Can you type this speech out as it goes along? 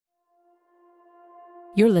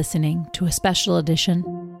You're listening to a special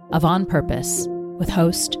edition of On Purpose with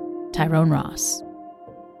host Tyrone Ross.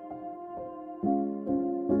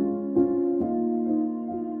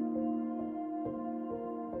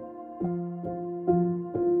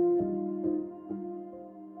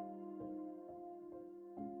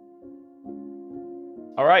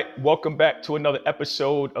 All right, welcome back to another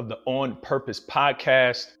episode of the On Purpose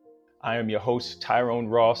podcast. I am your host, Tyrone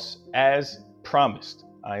Ross. As promised,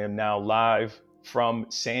 I am now live from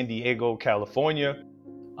San Diego, California,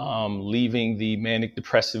 leaving the manic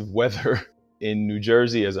depressive weather in New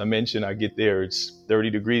Jersey. As I mentioned, I get there, it's 30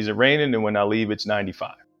 degrees and raining, and when I leave, it's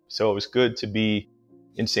 95. So it's good to be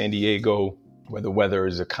in San Diego where the weather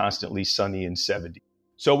is constantly sunny and 70.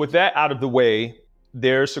 So with that out of the way,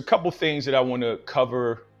 there's a couple things that I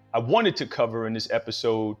wanted to cover in this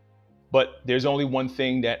episode, but there's only one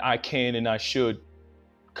thing that I can and I should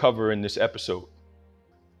cover in this episode.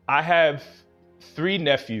 I have 3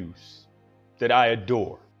 nephews that I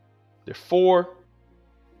adore. They're 4,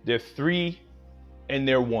 they're 3, and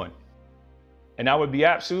they're 1. And I would be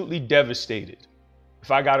absolutely devastated if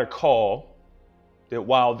I got a call that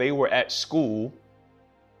while they were at school,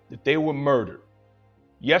 that they were murdered.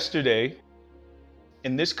 Yesterday,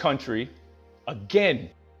 in this country, again,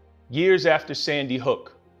 years after Sandy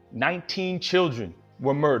Hook, 19 children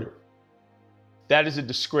were murdered. That is a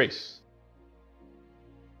disgrace.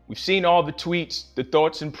 We've seen all the tweets, the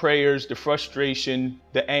thoughts and prayers, the frustration,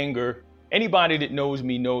 the anger. Anybody that knows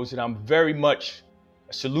me knows that I'm very much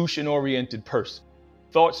a solution-oriented person.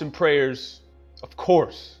 Thoughts and prayers, of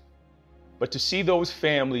course. But to see those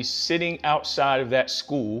families sitting outside of that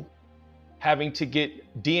school, having to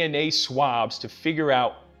get DNA swabs to figure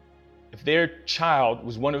out if their child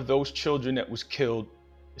was one of those children that was killed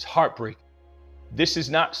is heartbreaking. This is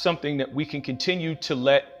not something that we can continue to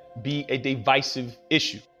let be a divisive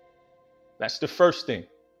issue. That's the first thing.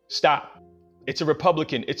 Stop. It's a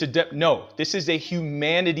Republican. No, this is a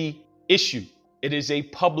humanity issue. It is a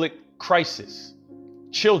public crisis.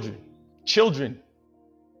 Children.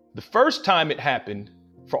 The first time it happened,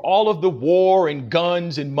 for all of the war and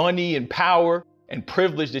guns and money and power and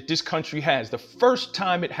privilege that this country has, the first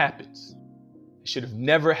time it happens, it should have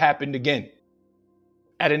never happened again.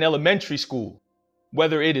 At an elementary school,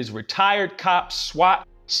 whether it is retired cops, SWAT,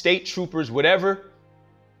 state troopers, whatever,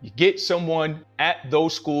 you get someone at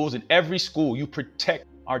those schools. In every school, you protect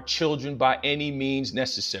our children by any means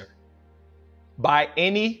necessary. By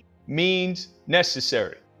any means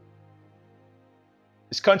necessary.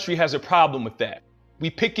 This country has a problem with that. We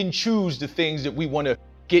pick and choose the things that we want to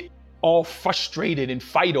get all frustrated and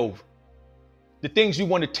fight over. The things we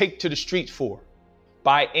want to take to the streets for.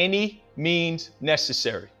 By any means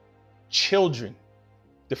necessary. Children,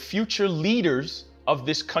 the future leaders of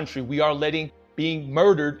this country, we are letting being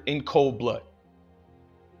murdered in cold blood.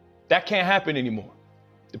 That can't happen anymore.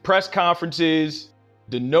 The press conferences,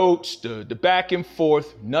 the notes, the back and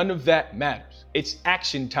forth, none of that matters. It's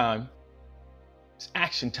action time. It's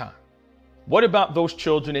action time. What about those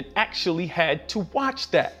children that actually had to watch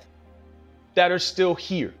that are still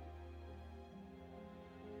here?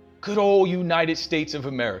 Good old United States of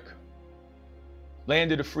America.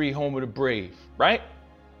 Land of the free, home of the brave, right?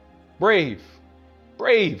 Brave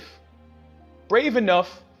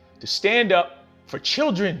enough to stand up for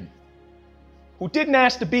children who didn't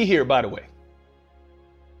ask to be here, by the way.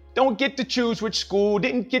 Don't get to choose which school,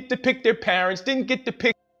 didn't get to pick their parents, didn't get to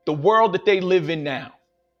pick the world that they live in now,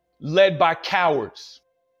 led by cowards.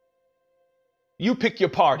 You pick your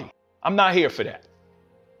party. I'm not here for that.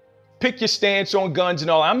 Pick your stance on guns and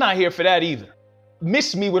all. I'm not here for that either.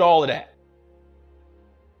 Miss me with all of that.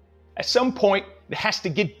 At some point, it has to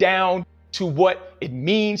get down to what it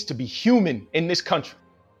means to be human in this country.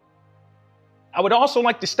 I would also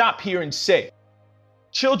like to stop here and say,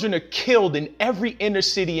 children are killed in every inner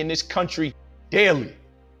city in this country daily.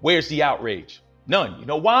 Where's the outrage? None. You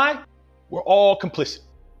know why? We're all complicit,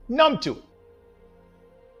 numb to it.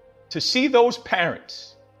 To see those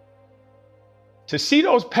parents,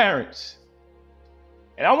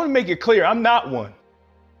 and I want to make it clear, I'm not one.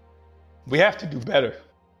 We have to do better.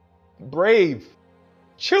 Brave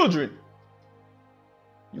children.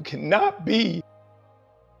 You cannot be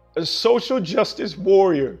a social justice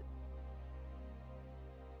warrior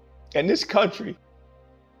in this country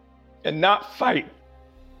and not fight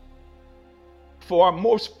for our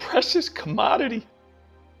most precious commodity.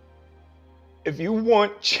 If you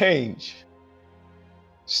want change,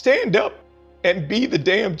 stand up and be the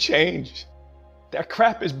damn change. That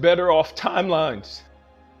crap is better off timelines.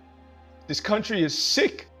 This country is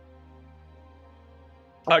sick.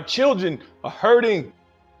 Our children are hurting.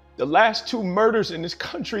 The last 2 murders in this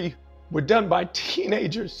country were done by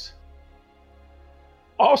teenagers,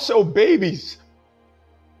 also babies.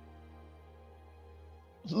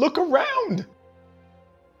 Look around.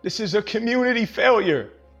 This is a community failure.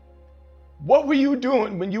 What were you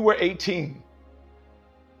doing when you were 18?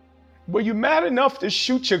 Were you mad enough to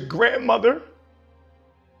shoot your grandmother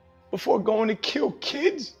before going to kill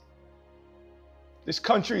kids? This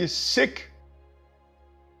country is sick,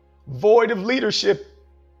 void of leadership,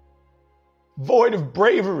 void of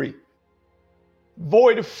bravery,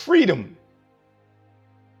 void of freedom.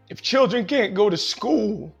 If children can't go to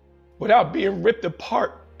school without being ripped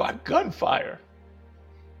apart by gunfire,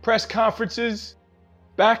 press conferences,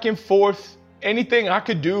 back and forth, anything I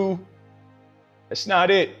could do, that's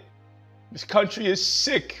not it. This country is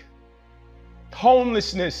sick.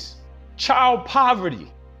 Homelessness, child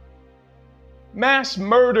poverty, mass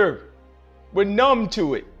murder. We're numb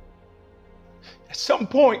to it. At some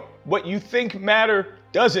point, what you think matter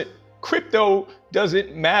doesn't. Crypto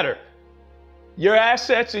doesn't matter. Your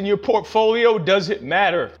assets in your portfolio doesn't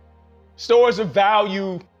matter. Stores of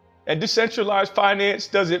value and decentralized finance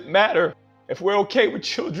doesn't matter if we're okay with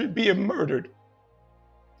children being murdered.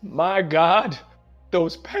 My God,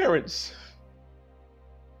 those parents.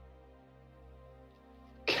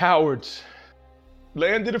 Cowards.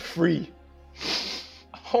 Land of the free.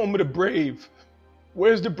 Home of the brave.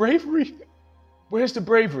 Where's the bravery? Where's the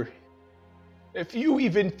bravery? If you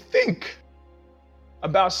even think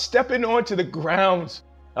about stepping onto the grounds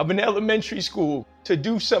of an elementary school to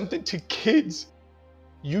do something to kids,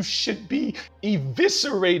 you should be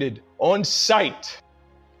eviscerated on sight.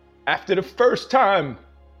 After the first time,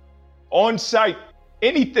 on sight,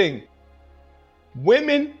 anything.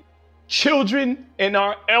 Women, children, and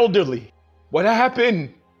our elderly. What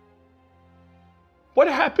happened? What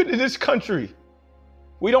happened in this country?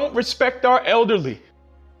 We don't respect our elderly.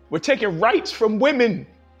 We're taking rights from women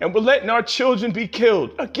and we're letting our children be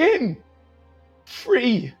killed. Again,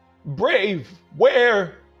 free, brave,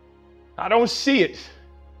 where? I don't see it.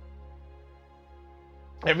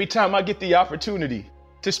 Every time I get the opportunity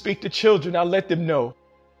to speak to children, I let them know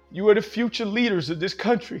you are the future leaders of this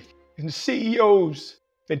country, and CEOs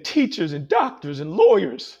and teachers and doctors and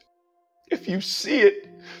lawyers. If you see it,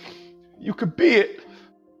 you could be it.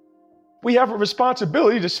 We have a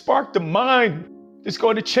responsibility to spark the mind that's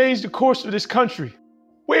going to change the course of this country.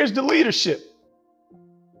 Where's the leadership?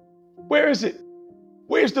 Where is it?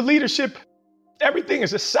 Where's the leadership? Everything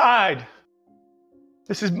is a side.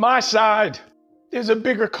 This is my side. There's a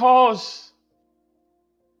bigger cause.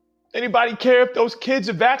 Anybody care if those kids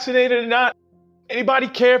are vaccinated or not? Anybody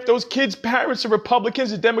care if those kids' parents are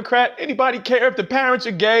Republicans or Democrat? Anybody care if the parents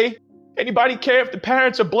are gay? Anybody care if the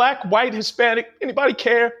parents are black, white, Hispanic? Anybody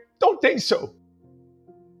care? Don't think so.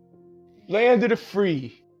 Land of the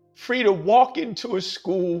free, free to walk into a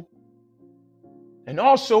school and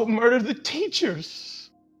also murder the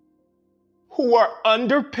teachers who are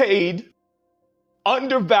underpaid,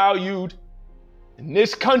 undervalued in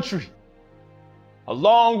this country,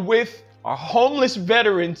 along with our homeless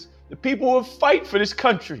veterans, the people who fight for this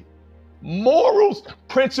country, morals,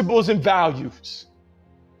 principles, and values.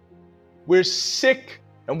 We're sick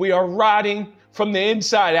and we are rotting from the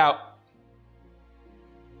inside out.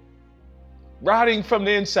 Rotting from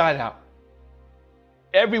the inside out.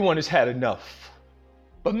 Everyone has had enough.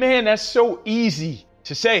 But man, that's so easy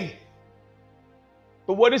to say.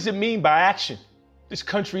 But what does it mean by action? This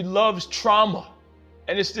country loves trauma.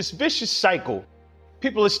 And it's this vicious cycle.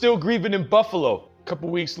 People are still grieving in Buffalo. A couple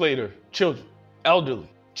weeks later, children, elderly,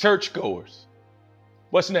 churchgoers.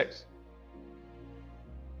 What's next?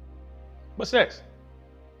 What's next?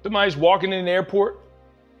 Somebody's walking in an airport,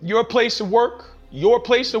 your place of work, your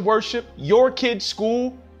place of worship, your kid's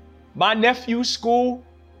school, my nephew's school.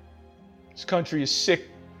 This country is sick.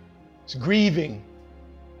 It's grieving.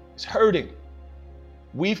 It's hurting.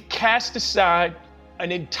 We've cast aside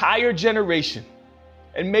an entire generation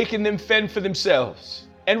and making them fend for themselves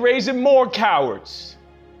and raising more cowards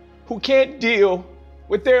who can't deal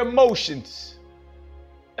with their emotions.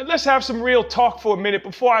 And let's have some real talk for a minute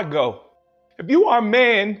before I go. If you are a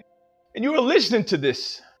man and you are listening to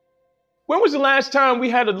this, when was the last time we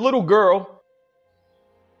had a little girl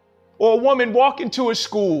or a woman walk into a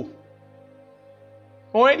school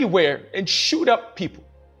or anywhere and shoot up people?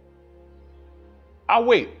 I'll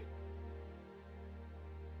wait.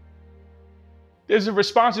 There's a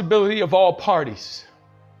responsibility of all parties,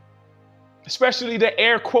 especially the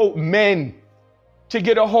air quote men, to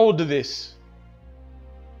get a hold of this.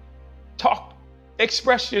 Talk,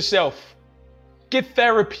 express yourself. Get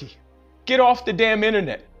therapy. Get off the damn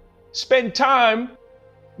internet. Spend time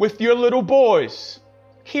with your little boys.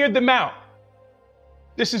 Hear them out.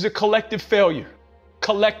 This is a collective failure.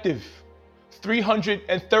 Collective.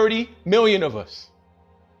 330 million of us.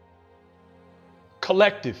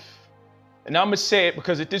 Collective. And I'm going to say it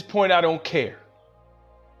because at this point I don't care.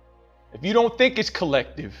 If you don't think it's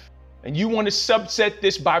collective and you want to subset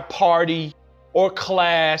this by party or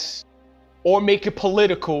class or make it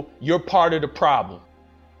political, you're part of the problem.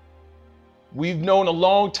 We've known a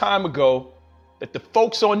long time ago that the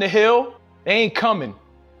folks on the hill, they ain't coming,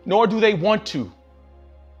 nor do they want to.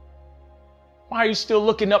 Why are you still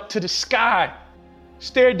looking up to the sky?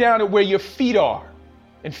 Stare down at where your feet are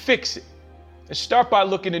and fix it. And start by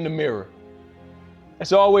looking in the mirror.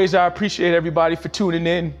 As always, I appreciate everybody for tuning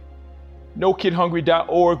in.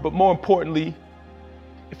 NoKidHungry.org, but more importantly,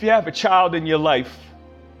 if you have a child in your life,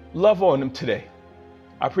 love on them today.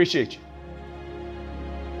 I appreciate you.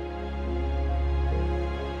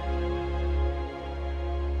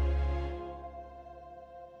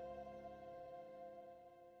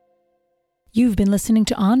 You've been listening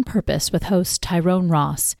to On Purpose with host Tyrone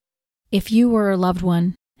Ross. If you or a loved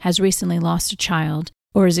one has recently lost a child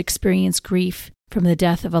or has experienced grief from the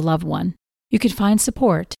death of a loved one, you can find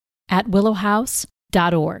support at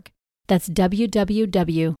willowhouse.org. That's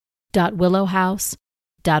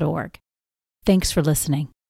www.willowhouse.org. Thanks for listening.